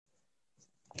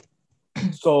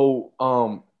So,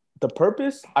 the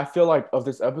purpose I feel like of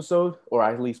this episode, or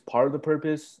at least part of the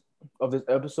purpose of this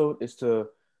episode, is to,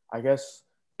 I guess,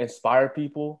 inspire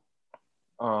people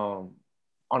on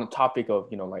a topic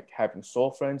of like having soul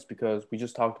friends, because we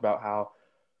just talked about how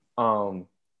um,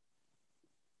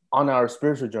 on our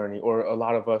spiritual journey, or a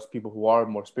lot of us people who are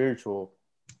more spiritual,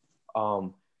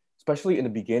 um, especially in the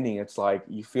beginning, it's like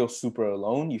you feel super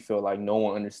alone. You feel like no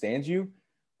one understands you.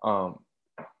 Um,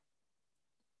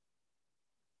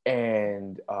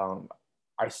 and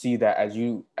I see that as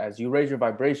you raise your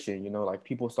vibration, like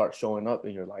people start showing up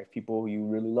in your life, people you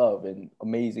really love, and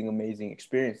amazing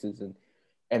experiences,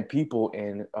 and people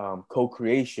and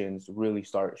co-creations really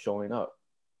start showing up.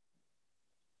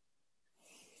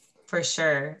 For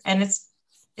sure. And it's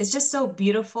just so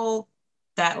beautiful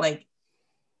that like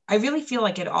I really feel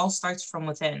like it all starts from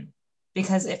within.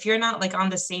 Because if you're not like on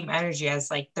the same energy as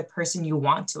like the person you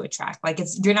want to attract, like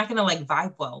you're not gonna like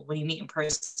vibe well when you meet in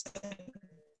person.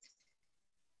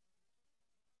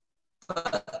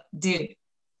 But dude,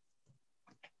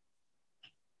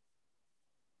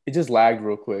 It just lagged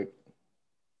real quick.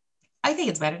 I think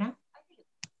it's better now.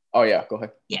 Oh yeah, go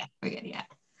ahead. Yeah, we're good. Yeah.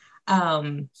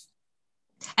 Um,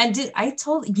 And I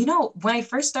told, when I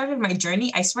first started my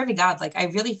journey, I swear to God, like I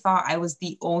really thought I was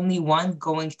the only one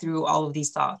going through all of these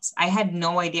thoughts. I had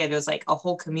no idea there was like a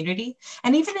whole community.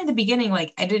 And even in the beginning,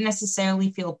 like I didn't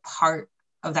necessarily feel part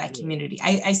of that Yeah. community.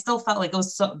 I still felt like it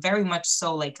was so very much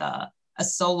so like a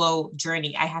solo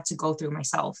journey I had to go through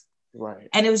myself. Right.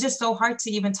 And it was just so hard to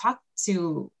even talk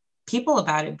to people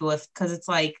about it with, because it's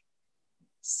like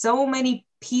so many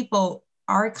people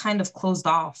are kind of closed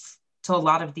off to a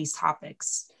lot of these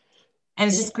topics. And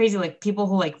it's just crazy, like people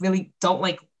who like really don't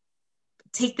like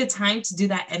take the time to do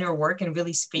that inner work and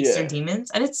really face their Yeah.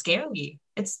 demons. And it's scary.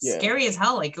 It's Yeah. scary as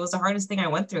hell. Like it was the hardest thing I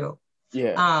went through.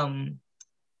 Yeah. Um,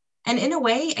 and in a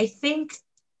way, I think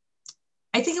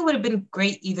it would have been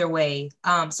great either way.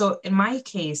 So in my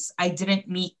case, I didn't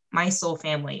meet my soul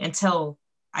family until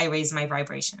I raised my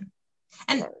vibration.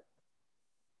 And Right.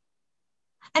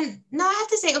 and no, I have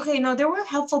to say, okay, no, there were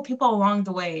helpful people along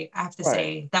the way, I have to Right.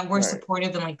 say, that were Right.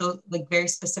 supportive in like those like very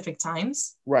specific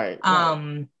times. Right. Right.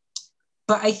 Um,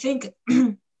 but I think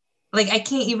like I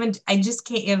just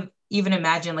can't even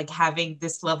imagine like having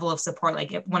this level of support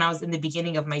like when I was in the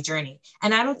beginning of my journey.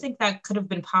 And I don't think that could have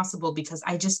been possible because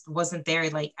I just wasn't there.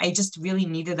 Like I just really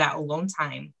needed that alone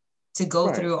time to go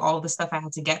Right. through all the stuff I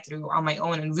had to get through on my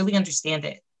own and really understand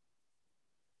it.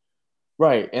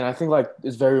 Right. And I think like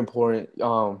it's very important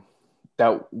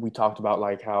that we talked about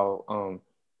like how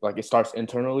like it starts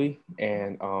internally,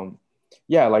 and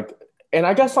yeah, like, and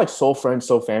I guess like soul friends,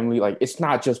 soul family, like it's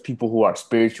not just people who are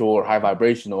spiritual or high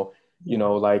vibrational, Yeah.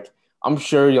 like I'm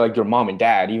sure like your mom and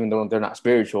dad, even though they're not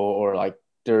spiritual, or like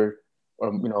they're,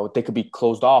 or they could be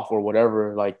closed off or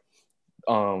whatever,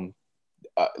 um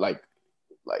uh, like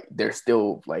like they're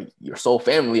still like your soul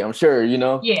family, I'm sure,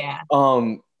 Yeah.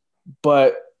 um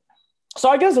but so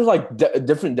I guess there's like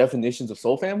different definitions of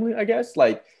soul family, I guess,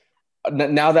 like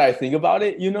now that I think about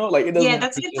it, like it doesn't Yeah, have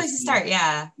that's a to good place just to be, start.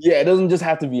 Yeah. yeah, it doesn't just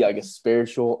have to be like a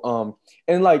spiritual,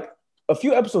 and like a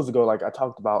few episodes ago, like I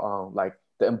talked about like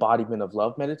the embodiment of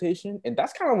love meditation, and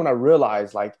that's kind of when I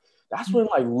realized like that's when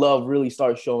like love really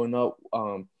starts showing up,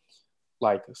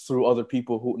 like through other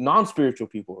people, who non-spiritual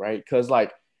people, right? Because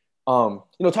like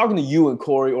talking to you and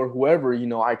Corey or whoever,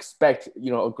 I expect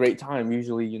a great time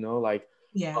usually, like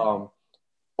Yeah. um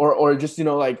or just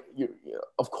like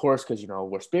of course, because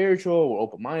we're spiritual, we're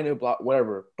open-minded, blah,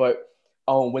 whatever. But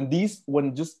when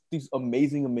just these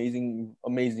amazing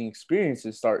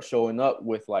experiences start showing up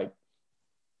with like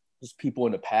just people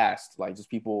in the past, like just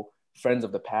people, friends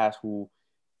of the past, who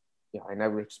I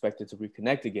never expected to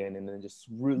reconnect again, and then just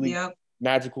really Yep.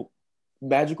 magical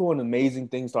magical and amazing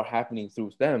things start happening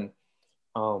through them,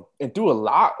 and through a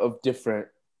lot of different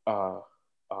uh,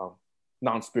 um,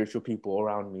 non-spiritual people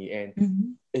around me. And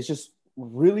Mhm. it's just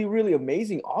really really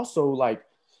amazing also, like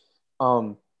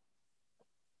um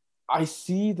I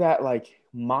see that like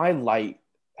my light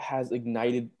has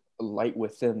ignited a light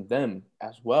within them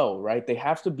as well, right? They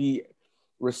have to be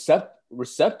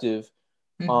receptive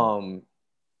Mhm. um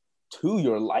to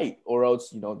your light, or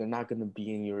else they're not going to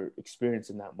be in your experience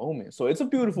in that moment. So it's a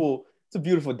beautiful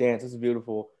dance, it's a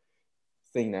beautiful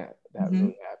thing that Mhm.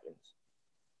 really happens.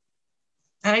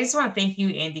 And I just want to thank you,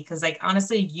 Andy, because like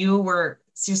honestly, you were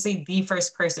seriously the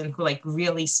first person who like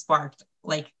really sparked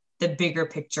like the bigger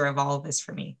picture of all of this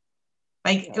for me.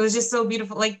 Like it was just so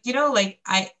beautiful. Like, like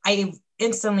I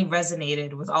instantly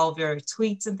resonated with all of your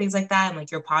tweets and things like that and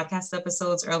like your podcast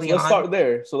episodes So early let's on. start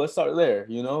there.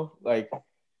 Like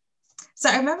So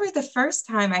I remember the first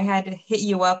time I had to hit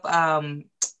you up,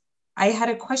 I had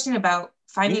a question about You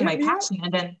finding hit my me up? passion,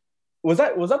 and then Was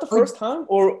that the like, first time,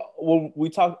 or when we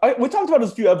talked about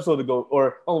this a few episodes ago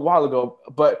or a while ago?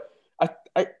 But I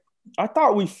I I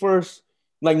thought we first,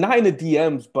 like, not in the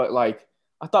DMs, but like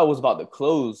I thought it was about the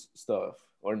clothes stuff,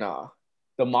 or nah,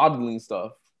 the modeling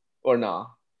stuff, or nah.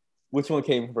 Which one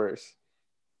came first?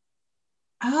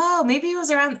 oh, maybe it was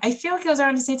around. I feel like it was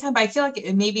around the same time, but I feel like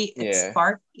maybe it Yeah.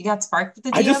 sparked. You got sparked with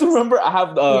the I just DMs. remember I have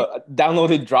Yeah.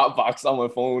 downloaded Dropbox on my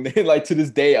phone, and like to this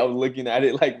day, I was looking at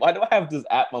it like, why do I have this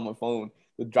app on my phone,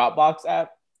 the Dropbox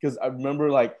app? Because I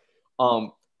remember like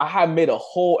I had made a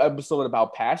whole episode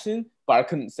about passion, but I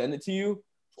couldn't send it to you.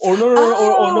 Or no, no,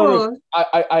 no, or no, no.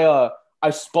 Oh, I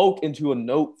spoke into a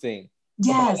note thing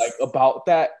yes. about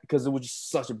that because it was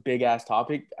just such a big ass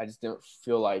topic. I just didn't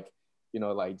feel like,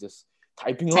 like just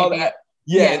typing all Typing that. it.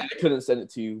 Yeah, and Yeah. I couldn't send it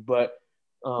to you, but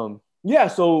yeah.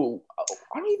 So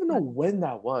I don't even know when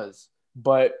that was,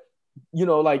 but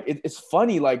like it's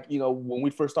funny. Like when we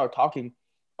first started talking,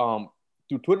 um,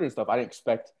 through Twitter and stuff, I didn't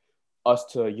expect us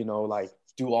to like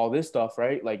do all this stuff,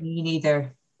 right? Like, Me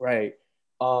neither. right.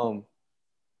 Um,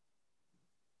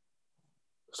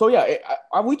 so yeah,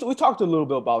 we talked a little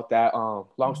bit about that. Long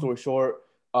Mhm. story short,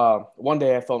 one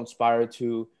day I felt inspired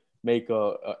to make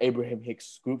a Abraham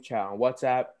Hicks group chat on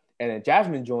WhatsApp, and then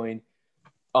Jasmine joined.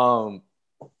 Um,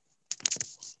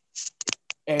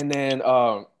 and then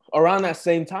around that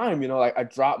same time, like I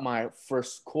dropped my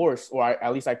first course, or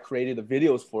at least I created the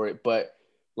videos for it, but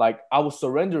like I was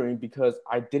surrendering because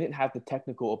I didn't have the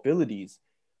technical abilities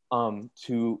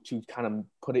to kind of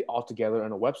put it all together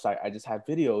on a website. I just had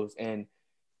videos, and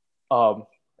I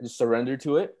just surrendered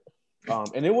to it.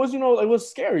 And it was, it was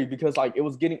scary because like I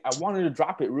wanted to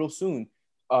drop it real soon.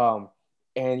 Um,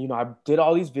 and I did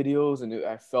all these videos, and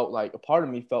I felt like a part of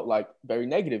me felt like very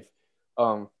negative,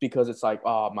 because it's like,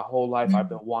 oh, my whole life I've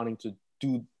been Mhm. wanting to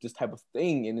do this type of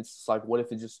thing, and it's like, what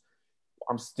if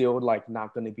I'm still like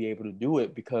not going to be able to do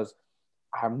it because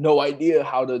I have no idea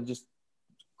how to just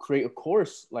create a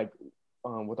course like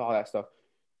with all that stuff.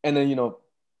 And then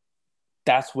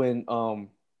that's when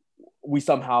we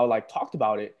somehow like talked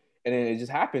about it, and then it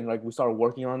just happened. Like we started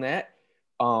working on that,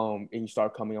 and you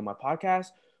started coming on my podcast.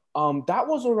 That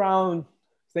was around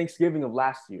Thanksgiving of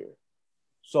last year,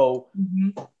 so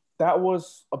Mhm. that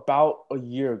was about a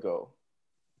year ago,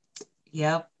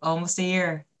 Yep. Almost a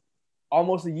year.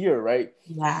 almost a year, right?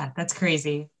 Yeah, that's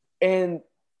crazy. And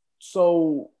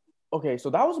so, okay, so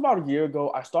that was about a year ago.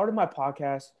 I started my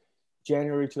podcast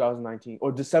January 2019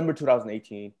 or December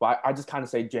 2018, but I just kind of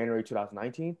say January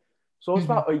 2019. So it's Mhm.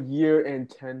 about a year and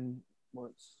 10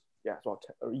 months. Yeah, it's about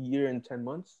a year and 10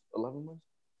 months, 11 months,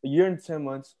 a year and 10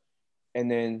 months. And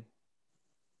then,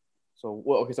 so,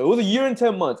 well, okay, so it was a year and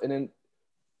 10 months. And then,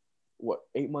 what,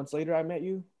 8 months later, I met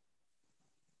you?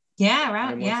 Yeah, Nine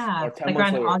right. months or Yeah. 10 Like months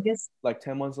around later, August. like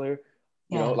 10 months later,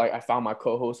 Yeah. like I found my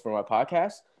co host for my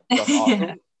podcast. So that's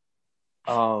Yeah.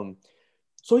 awesome.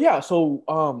 So yeah, so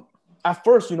at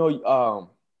first,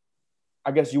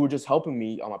 I guess you were just helping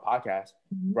me on my podcast,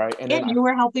 Mhm. right? And Yeah, then you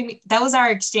were helping me. That was our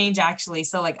exchange actually.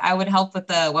 So like I would help with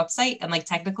the website and like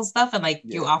technical stuff and like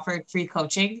you yeah, offered free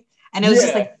coaching. And it was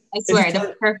just yeah, like I it just swear the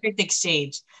turned, perfect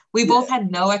exchange. We yeah, both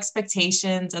had no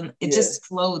expectations and it yeah, just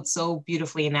flowed so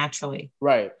beautifully and naturally.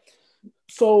 right.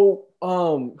 So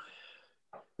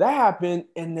that happened,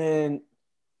 and then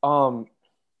um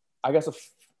I guess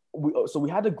we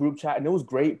had the group chat, and it was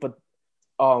great, but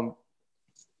um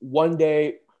one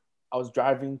day I was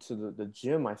driving to the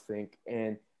gym, I think,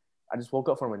 and I just woke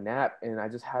up from a nap, and I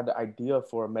just had the idea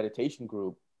for a meditation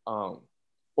group.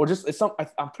 Or just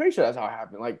I'm pretty sure that's how it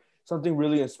happened. Like something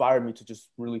really inspired me to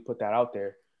just really put that out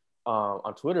there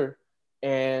on Twitter.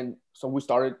 And so we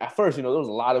started at first, there was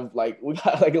a lot of like we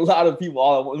got like a lot of people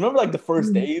all at once. Remember like the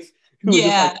first Mhm. days it was just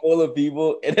like Yeah. full of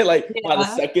people. And then like Yeah.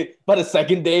 by the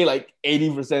second day, like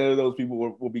 80% of those people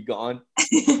will be gone.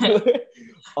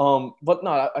 But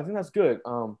no, I think that's good.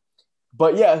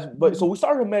 But yeah, but so we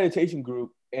started a meditation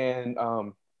group, and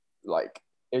like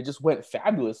it just went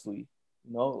fabulously,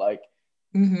 like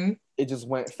Hmm. it just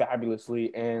went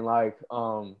fabulously, and like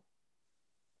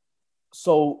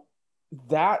so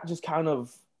that just kind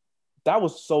of that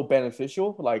was so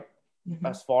beneficial, like Hmm.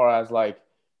 as far as like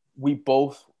we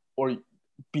both, or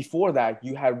before that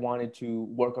you had wanted to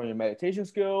work on your meditation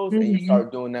skills, and you Hmm.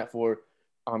 started doing that for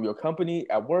your company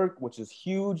at work, which is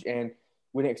huge, and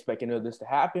we didn't expect any of this to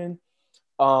happen.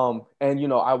 And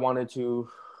I wanted to,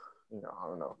 I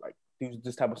don't know, like do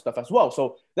this type of stuff as well.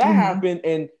 So that Hmm. happened,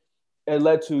 and it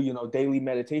led to, you know, daily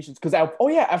meditations. Because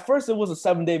at first it was a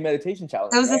 7-day meditation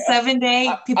challenge, It was a right? 7 day.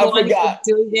 I People wanted to forgot.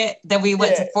 keep doing it. Then we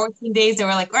went Yeah, to 14 days. They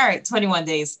were like, all right, 21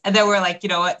 days. And then we're like, you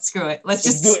know what? Screw it. Let's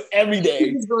let's do just it every keep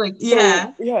day. this going. So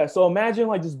Yeah. yeah, so imagine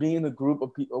like just being in a group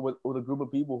of people with a group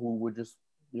of people who were just,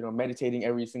 you know, meditating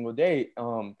every single day.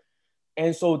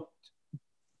 And so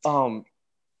um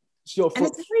so And for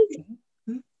it's really,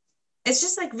 it's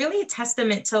just like really a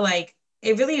testament to like,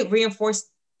 it really reinforced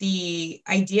the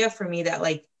idea for me that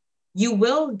like, you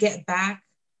will get back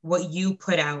what you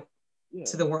put out yeah,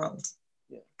 to the world.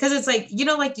 yeah, Because it's like, you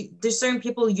know, like there's certain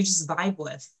people you just vibe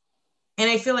with. And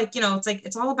I feel like, you know, it's like,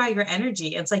 it's all about your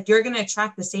energy. It's like, you're going to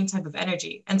attract the same type of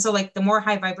energy. And so like, the more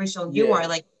high vibrational you yeah, are,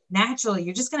 like naturally,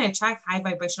 you're just going to attract high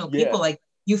vibrational yeah, people. Like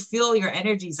you feel your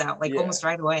energies out like yeah. almost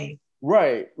right away.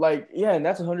 Right. Like, yeah, and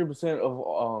that's 100%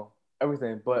 of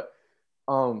everything. But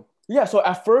yeah, so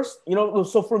at first, you know,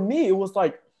 so for me, it was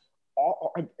like,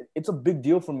 it's a big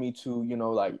deal for me to, you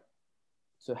know, like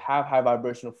to have high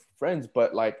vibrational friends,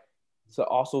 but like to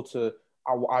also to,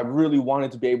 I really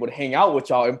wanted to be able to hang out with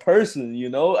y'all in person, you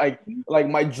know, like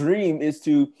my dream is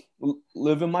to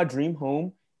live in my dream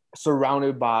home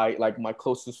surrounded by like my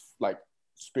closest, like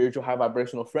spiritual high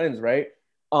vibrational friends. Right.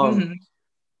 Um, Mm-hmm.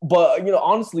 but you know,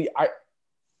 honestly,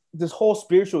 this whole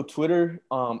spiritual Twitter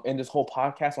and this whole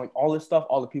podcast, like all this stuff,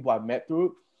 all the people I've met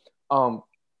through um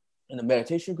in the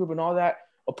meditation group and all that,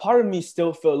 a part of me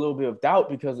still felt a little bit of doubt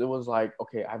because it was like,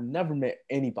 okay, I've never met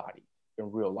anybody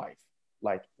in real life,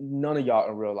 like none of y'all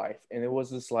in real life, and it was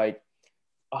just like,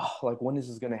 oh, like when is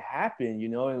this gonna happen? You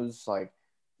know, it was like,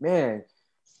 man.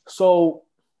 So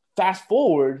fast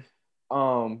forward,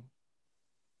 um,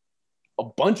 a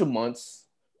bunch of months,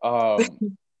 um,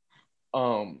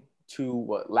 to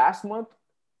what, last month?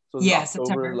 So this is Yeah, October,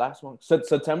 September. last month,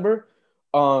 September.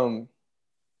 Um,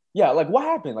 yeah, like what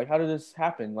happened? Like how did this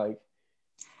happen? Like,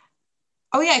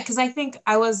 Oh yeah, because I think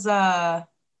I was because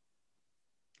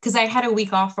I had a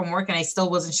week off from work and I still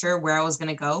wasn't sure where I was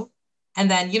gonna go. And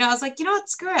then, you know, I was like, you know what,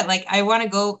 screw it. Like I want to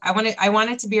go, I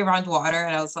wanted to be around water.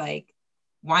 And I was like,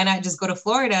 why not just go to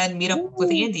Florida and meet up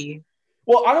with ooh. Andy?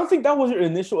 Well, I don't think that was your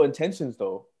initial intentions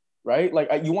though, right? Like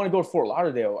you want to go to Fort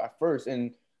Lauderdale at first,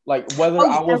 and like whether Oh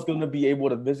I yeah. was gonna be able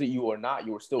to visit you or not,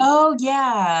 you were still going. Oh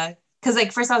yeah. Cause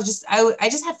like first I was just I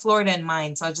just had Florida in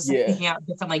mind. So I was just like Yeah, picking out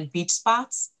different like beach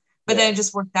spots. But yeah, then it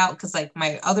just worked out because like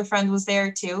my other friend was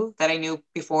there too that I knew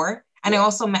before. And I yeah.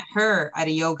 also met her at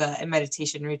a yoga and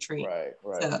meditation retreat. Right,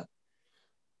 right. So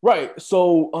Right.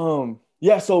 So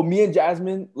yeah, so me and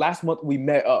Jasmine last month we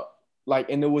met up.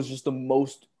 Like, and it was just the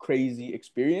most crazy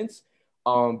experience.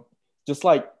 Just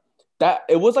like that,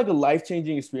 it was like a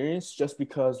life-changing experience just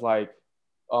because like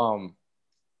um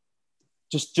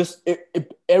just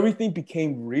everything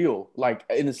became real, like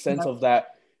in the sense yep. of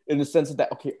that, in the sense of that,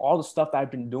 okay, all the stuff that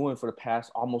I've been doing for the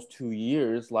past almost 2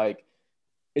 years, like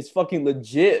it's fucking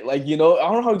legit. Like, you know, I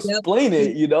don't know how to Yep. explain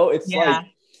it, you know, Yeah.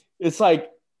 it's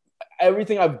like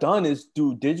everything I've done is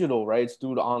through digital, right? It's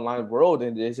through the online world,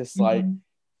 and it's just like Mhm.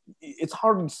 it's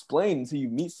hard to explain until you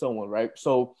meet someone, right?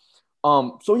 So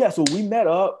yeah, so we met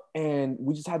up and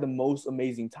we just had the most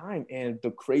amazing time. And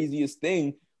the craziest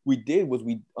thing we did was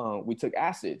we took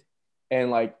acid,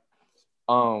 and like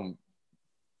um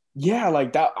yeah,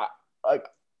 like that, like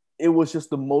it was just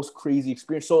the most crazy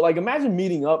experience. So like imagine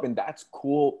meeting up and that's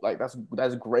cool, like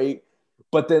that's great,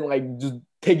 but then like just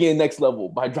taking it next level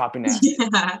by dropping acid.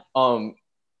 Yeah. Um,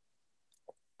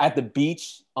 at the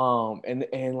beach, and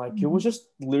like it was Mhm. just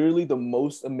literally the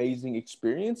most amazing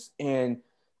experience. And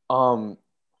um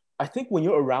I think when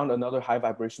you're around another high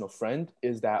vibrational friend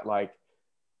is that like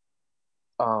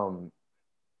um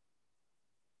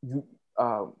you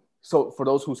so for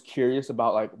those who's curious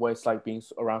about like what it's like being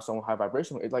around someone high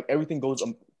vibrational, it's like everything goes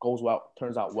well,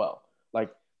 turns out well,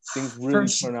 like things For really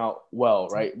sure. turn out well,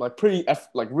 right? Like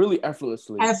like really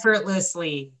effortlessly.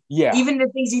 Effortlessly. Yeah, Even the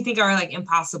things you think are like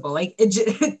impossible, like things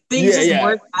yeah, just yeah,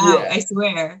 work out. yeah, I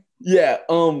swear. yeah.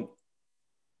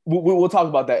 We'll talk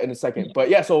about that in a second. Yeah. But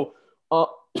yeah, so uh,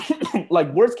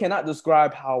 like words cannot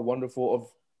describe how wonderful of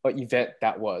an event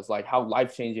that was, like how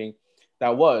life changing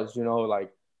that was. You know,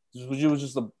 like it was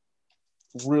just a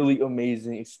really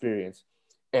amazing experience,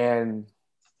 and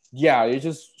yeah, it's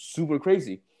just super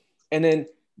crazy. And then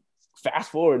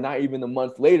fast forward, not even a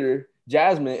month later,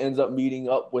 Jasmine ends up meeting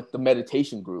up with the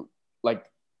meditation group. Like,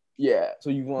 yeah. So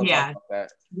you want to talk Yeah. about that? Real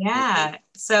quick? Yeah.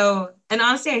 So, and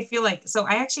honestly, I feel like, so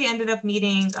I actually ended up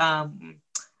meeting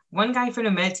one guy from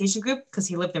the meditation group because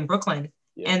he lived in Brooklyn.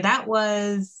 Yeah, And that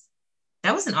was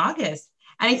in August.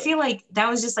 And I yeah. feel like that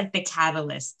was just like the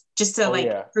catalyst, just to Oh like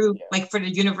yeah, prove, yeah, like for the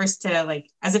universe to like,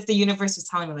 as if the universe was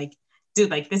telling me, like, dude,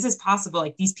 like this is possible.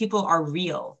 Like these people are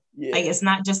real. Like, Yeah. it's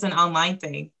not just an online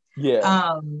thing.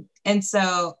 Yeah. And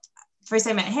so first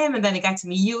I met him, and then it got to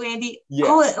meet you, Andy. Yeah.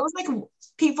 Oh, it was like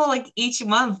people like each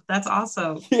month. That's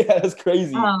awesome. Yeah, that's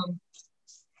crazy. Um,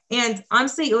 and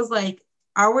honestly, it was like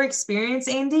our experience,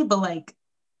 Andy, but like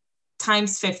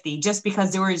times 50, just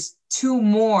because there was two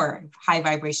more high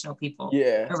vibrational people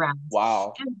Yeah. around.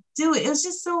 Wow. And dude, it was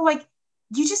just so like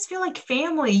you just feel like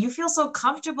family. You feel so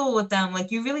comfortable with them.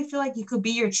 Like you really feel like you could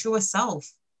be your truest self.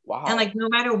 And Wow. like no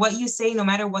matter what you say, no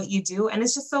matter what you do. And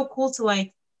it's just so cool to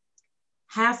like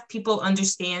have people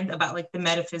understand about like the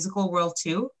metaphysical world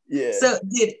too. Yeah. So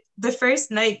the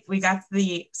first night we got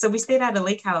to so we stayed at a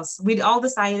lake house. We'd all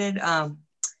decided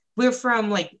we're from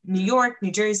like New York,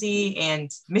 New Jersey, and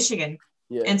Michigan.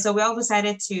 Yeah. And so we all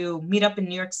decided to meet up in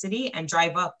New York City and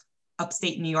drive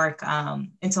upstate New York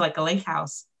into like a lake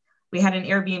house. We had an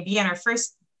Airbnb, and our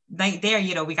first night there,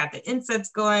 we got the incense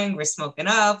going, we're smoking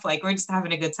up, like we're just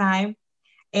having a good time.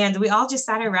 And we all just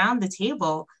sat around the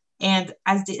table. And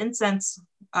as the incense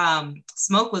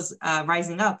smoke was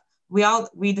rising up,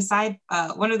 we decided,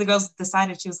 one of the girls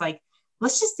decided, she was like,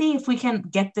 let's just see if we can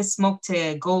get this smoke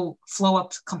to go flow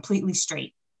up completely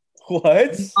straight.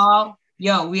 What?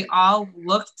 We all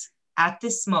looked at the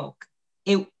smoke.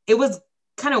 It was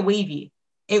kind of wavy.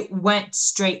 It went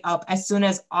straight up as soon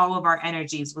as all of our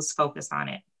energies was focused on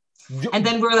it. And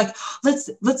then we were like,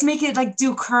 let's make it like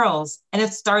do curls. And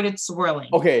it started swirling.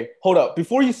 Okay, hold up.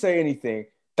 Before you say anything,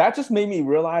 that just made me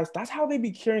realize that's how they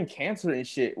be curing cancer and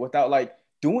shit without like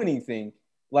doing anything.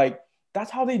 Like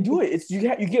that's how they do it. It's you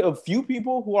get a few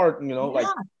people who are, like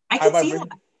I can see that.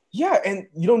 Yeah, and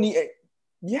you don't need it.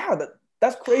 Yeah,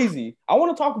 that's crazy. I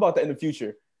want to talk about that in the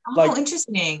future. Oh, like,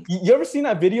 interesting. You ever seen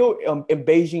that video in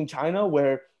Beijing, China,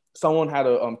 where someone had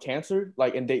a cancer,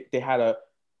 like, and they had a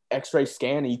X-ray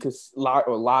scan, and you could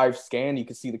live scan, you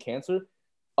could see the cancer,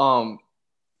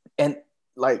 and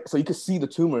like so you could see the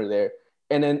tumor there,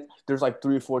 and then there's like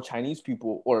 3 or 4 Chinese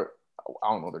people, or I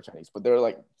don't know they're Chinese, but they're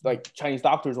like Chinese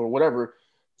doctors or whatever,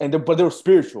 but they were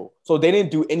spiritual, so they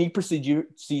didn't do any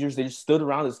procedures. They just stood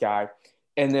around this guy,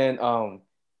 and then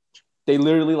they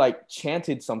literally like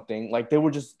chanted something, like they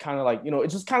were just kind of like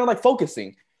it's just kind of like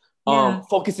focusing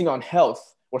on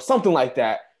health or something like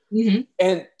that. Mm-hmm.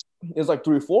 And there's like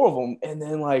 3 or 4 of them, and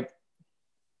then like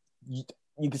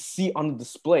you could see on the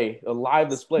display, a live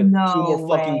display, 2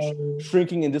 more fucking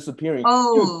shrinking and disappearing.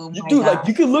 Oh, dude, like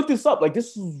you can look this up. Like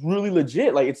this is really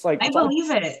legit. Like it's like I believe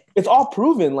it. It's all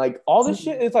proven. Like all this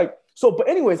shit. It's like so. But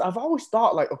anyways, I've always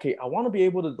thought like, okay, I want to be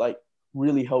able to like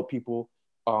really help people,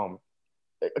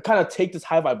 kind of take this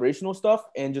high vibrational stuff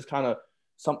and just kind of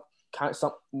some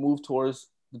move towards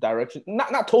the direction.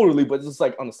 Not totally, but just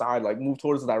like on the side, like move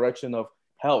towards the direction of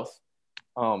health.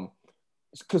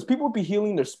 Because people be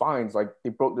healing their spines, like they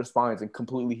broke their spines and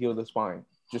completely healed their spine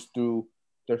just through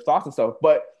their thoughts and stuff.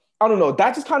 But I don't know,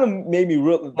 that just kind of made me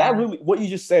really what you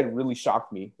just said really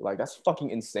shocked me. Like that's fucking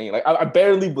insane. Like I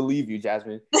barely believe you,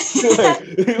 Jasmine.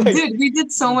 Dude, we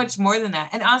did so much more than that.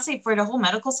 And honestly, for the whole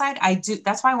medical side,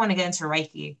 that's why I want to get into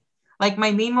Reiki. Like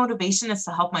my main motivation is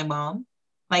to help my mom,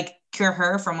 like cure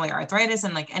her from like arthritis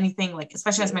and like anything, like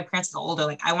especially as my parents get older,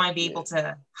 like I want to be able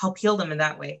to help heal them in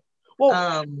that way.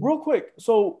 Well, real quick,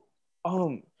 so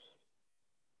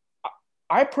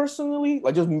I personally,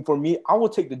 like just for me, I will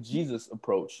take the Jesus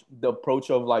approach, the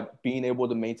approach of like being able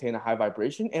to maintain a high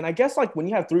vibration. And I guess like when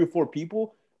you have 3 or 4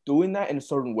 people doing that in a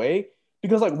certain way,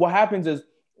 because like what happens is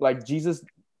like Jesus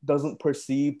doesn't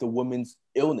perceive the woman's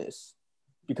illness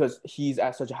because he's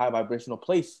at such a high vibrational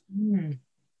place.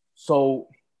 So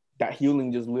that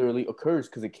healing just literally occurs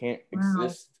because it can't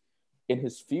exist in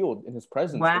his field, in his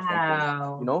presence.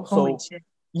 Wow. So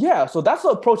yeah, so that's the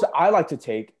approach that I like to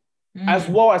take, as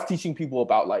well as teaching people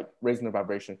about like raising their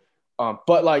vibration.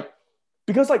 But like,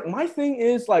 because like my thing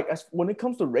is like, when it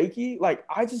comes to Reiki, like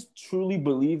I just truly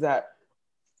believe that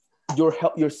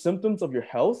your symptoms of your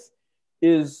health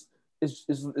is just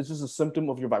a symptom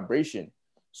of your vibration.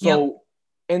 So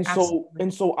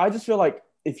so I just feel like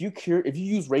if you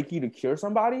use Reiki to cure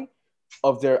somebody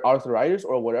of their arthritis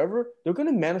or whatever, they're going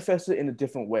to manifest it in a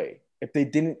different way if they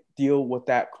didn't deal with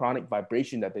that chronic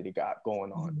vibration that they got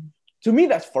going on. To me,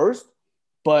 that's first,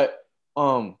 but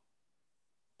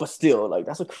still, like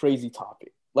that's a crazy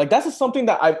topic. Like that's just something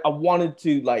that I wanted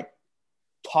to like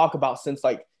talk about since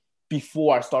like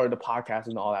before I started the podcast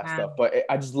and all that stuff. But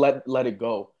I just let it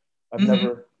go. I've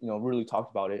never really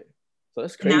talked about it, so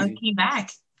that's crazy. Now it came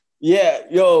back. Yeah,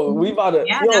 we about to.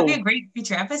 Yeah, that'd be a great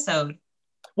future episode.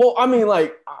 Well, I mean,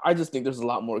 like, I just think there's a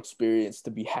lot more experience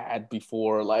to be had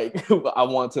before, like, I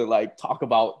want to like talk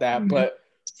about that. But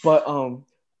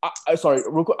sorry,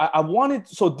 real quick, I wanted.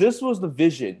 So this was the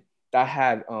vision that I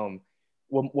had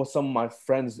with some of my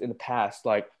friends in the past.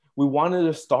 Like we wanted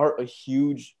to start a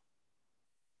huge,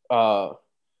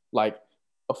 like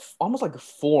almost like a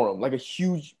forum, like a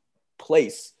huge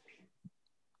place,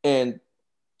 and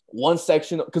one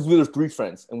section because we were three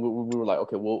friends, and we were like,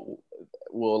 okay,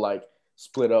 we'll like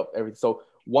split up everything. So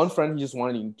one friend he just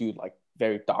wanted to do like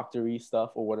very doctory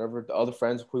stuff or whatever. The other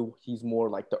friends who he's more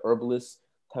like the herbalist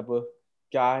type of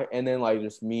guy, and then like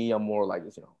just me, I'm more like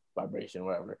just vibration,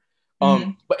 whatever.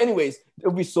 But anyways, it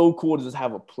would be so cool to just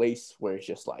have a place where it's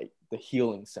just like the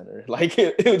healing center. Like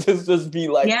it would just be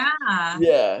like,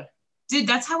 yeah. Dude,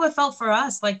 that's how it felt for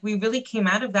us. Like we really came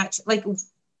out of that. Like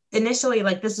initially,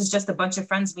 like this was just a bunch of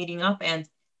friends meeting up, and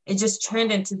it just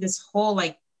turned into this whole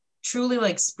like truly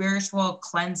like spiritual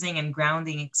cleansing and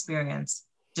grounding experience,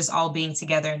 just all being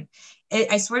together. And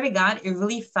I swear to God, it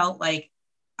really felt like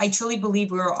I truly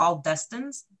believe we were all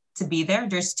destined to be there.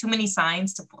 There's too many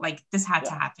signs to like this had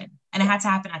to happen, and it had to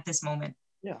happen at this moment.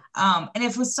 Yeah. And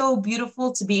it was so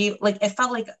beautiful to be like, it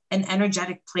felt like an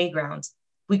energetic playground.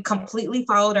 We completely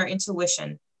followed our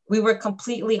intuition. We were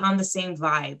completely on the same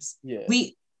vibes. Yeah.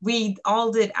 We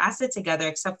all did acid together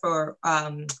except for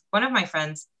one of my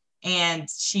friends, and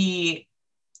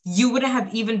you wouldn't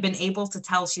have even been able to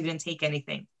tell she didn't take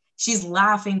anything. She's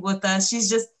laughing with us. She's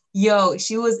just,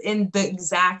 she was in the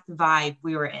exact vibe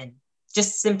we were in,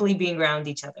 just simply being around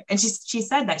each other. And she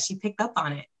said that she picked up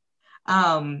on it.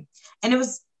 And it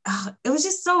was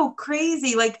just so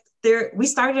crazy. Like we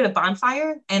started a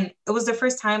bonfire, and it was the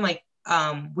first time like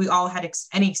we all had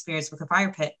any experience with a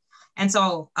fire pit. And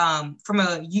so from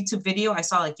a YouTube video, I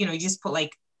saw like, you just put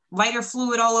like lighter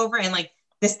fluid all over, and like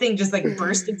this thing just like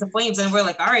burst into flames. And we're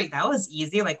like, all right, that was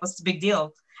easy. Like, what's the big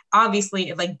deal? Obviously,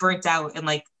 it like burnt out in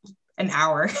like an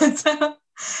hour.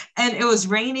 And it was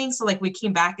raining. So like we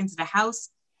came back into the house,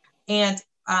 and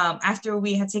after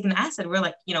we had taken acid, we're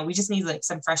like, we just need like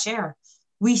some fresh air.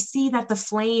 We see that the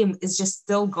flame is just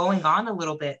still going on a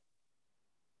little bit.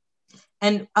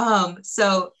 And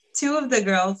so two of the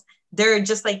girls, they're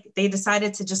just like, they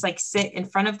decided to just like sit in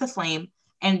front of the flame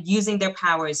and using their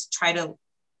powers, try to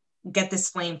get this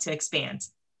flame to expand.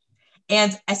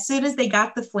 And as soon as they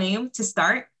got the flame to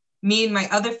start, me and my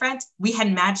other friend, we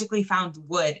had magically found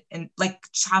wood and like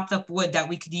chopped up wood that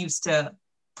we could use to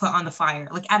put on the fire,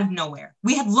 like out of nowhere.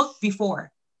 We had looked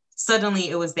before, suddenly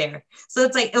it was there. So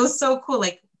it's like, it was so cool.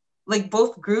 Like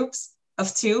both groups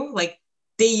of two, like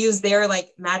they use their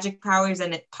like magic powers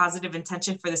and positive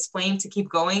intention for this flame to keep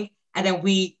going. And then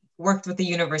we worked with the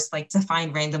universe, like to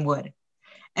find random wood.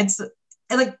 And so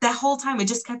and like that whole time it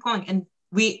just kept going. And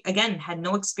we, again, had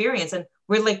no experience. And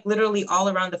we're like literally all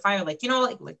around the fire. Like,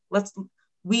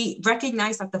 we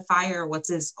recognize that the fire was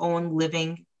its own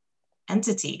living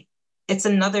entity. It's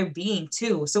another being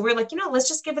too. So we're like, let's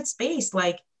just give it space.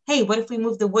 Like, hey, what if we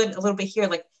move the wood a little bit here?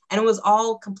 Like, and it was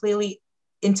all completely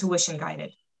intuition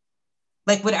guided.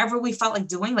 Like whatever we felt like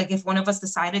doing, like if one of us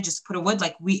decided just put a wood,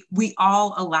 like we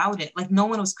all allowed it. Like no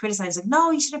one was criticized. Like,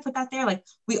 no, you should have put that there. Like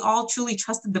we all truly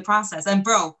trusted the process. And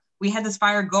bro, we had this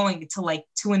fire going until like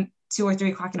 2 or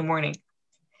 3 o'clock in the morning.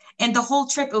 And the whole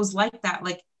trip, it was like that.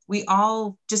 Like we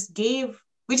just gave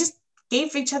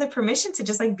each other permission to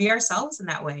just like be ourselves in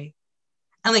that way.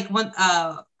 And like when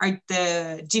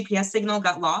the GPS signal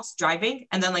got lost driving,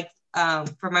 and then like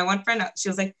for my one friend, she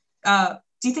was like,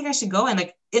 do you think I should go? And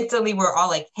like instantly we're all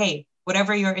like, hey,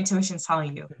 whatever your intuition's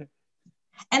telling you.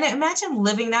 And imagine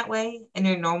living that way in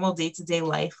your normal day-to-day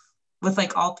life with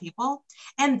like all people.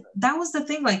 And that was the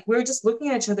thing, like we were just looking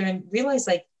at each other and realized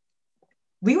like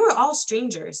we were all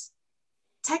strangers.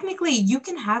 Technically, you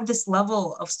can have this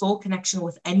level of soul connection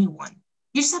with anyone.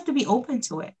 You just have to be open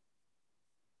to it.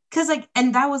 Cause like,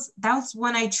 and that was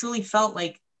when I truly felt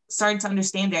like starting to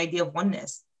understand the idea of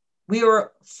oneness. We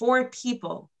were 4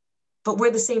 people, but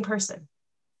we're the same person.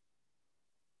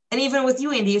 And even with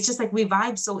you, Andy, it's just like we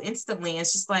vibe so instantly.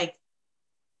 It's just like,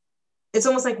 it's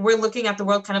almost like we're looking at the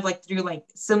world kind of like through like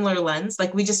similar lens.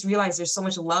 Like we just realize there's so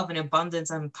much love and abundance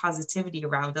and positivity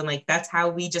around. And like, that's how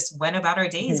we just went about our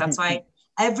days. That's why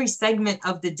every segment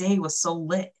of the day was so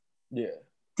lit. Yeah.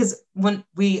 Because when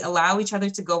we allow each other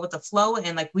to go with the flow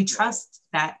and like we trust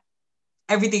that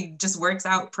everything just works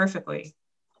out perfectly.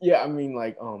 Yeah, I mean,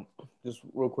 like, just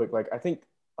real quick, like I think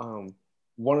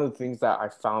one of the things that I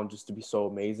found just to be so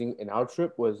amazing in our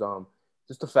trip was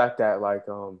just the fact that like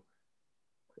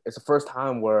it's the first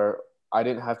time where I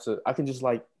can just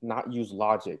like not use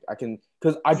logic.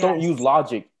 Because I don't use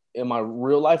logic in my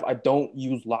real life. I don't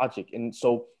use logic, and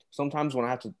so sometimes when I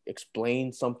have to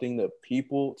explain something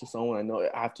to someone I know,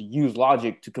 I have to use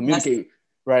logic to communicate,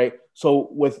 right? So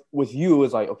with you,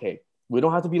 it's like, okay, we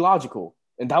don't have to be logical.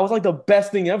 And that was like the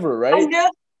best thing ever, right? I know.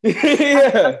 I'm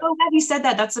Yeah. so glad you said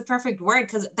that. That's the perfect word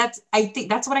because I think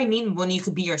that's what I mean when you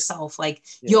could be yourself. Like,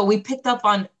 Yeah. yo, we picked up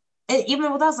on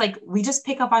even with us, like we just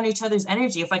pick up on each other's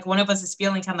energy. If like one of us is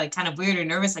feeling kind of weird or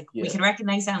nervous, like we Yeah. can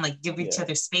recognize that and like give each Yeah.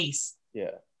 other space.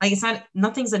 Yeah. Like it's not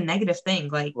nothing's a negative thing.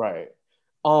 Like, Right.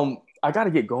 I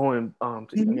gotta get going. I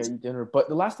mhm, gotta eat dinner. But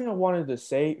the last thing I wanted to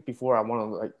say before I want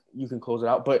to like you can close it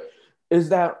out, but is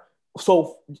that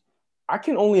so I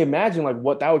can only imagine like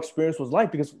what that experience was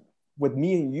like because with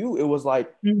me and you, it was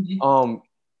like mhm, um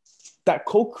that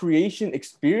co-creation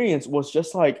experience was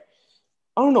just like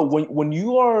I don't know when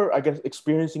you are I guess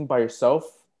experiencing by yourself,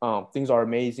 things are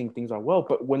amazing, things are well.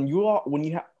 But when you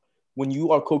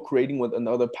are co-creating with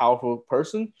another powerful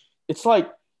person, it's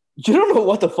like you don't know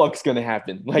what the fuck's gonna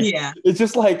happen. Like yeah, it's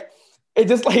just like I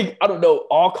don't know,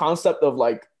 all concept of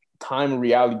like time and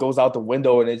reality goes out the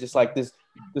window, and it's just like this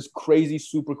crazy,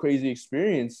 super crazy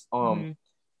experience mhm,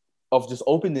 of just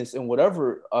openness and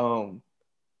whatever.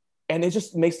 And it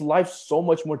just makes life so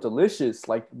much more delicious.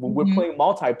 Like when we're mhm, playing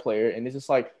multiplayer, and it's just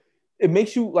like it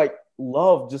makes you like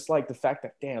love just like the fact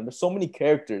that damn, there's so many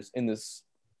characters in this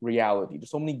reality. There's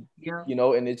so many, yeah,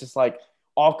 and it's just like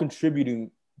all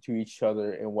contributing to each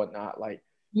other and whatnot. Like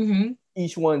mhm,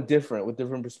 each one different with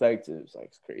different perspectives. Like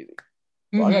it's crazy.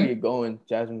 Well, I gotta mhm. get going,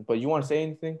 Jasmine. But you want to say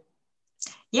anything?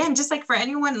 Yeah, and just like for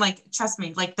anyone, like trust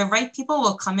me, like the right people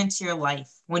will come into your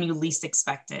life when you least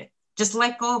expect it. Just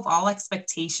let go of all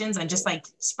expectations and just Yeah. like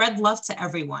spread love to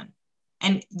everyone.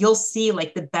 And you'll see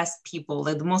like the best people,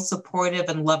 like the most supportive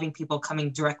and loving people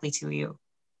coming directly to you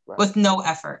Right. with no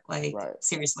effort. Like Right.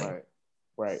 seriously. Right.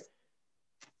 Right.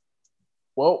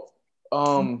 Well,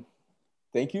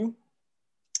 thank you,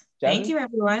 Thank Jasmine, you,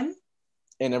 everyone.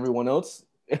 and everyone else.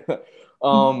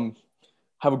 um,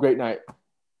 have a great night.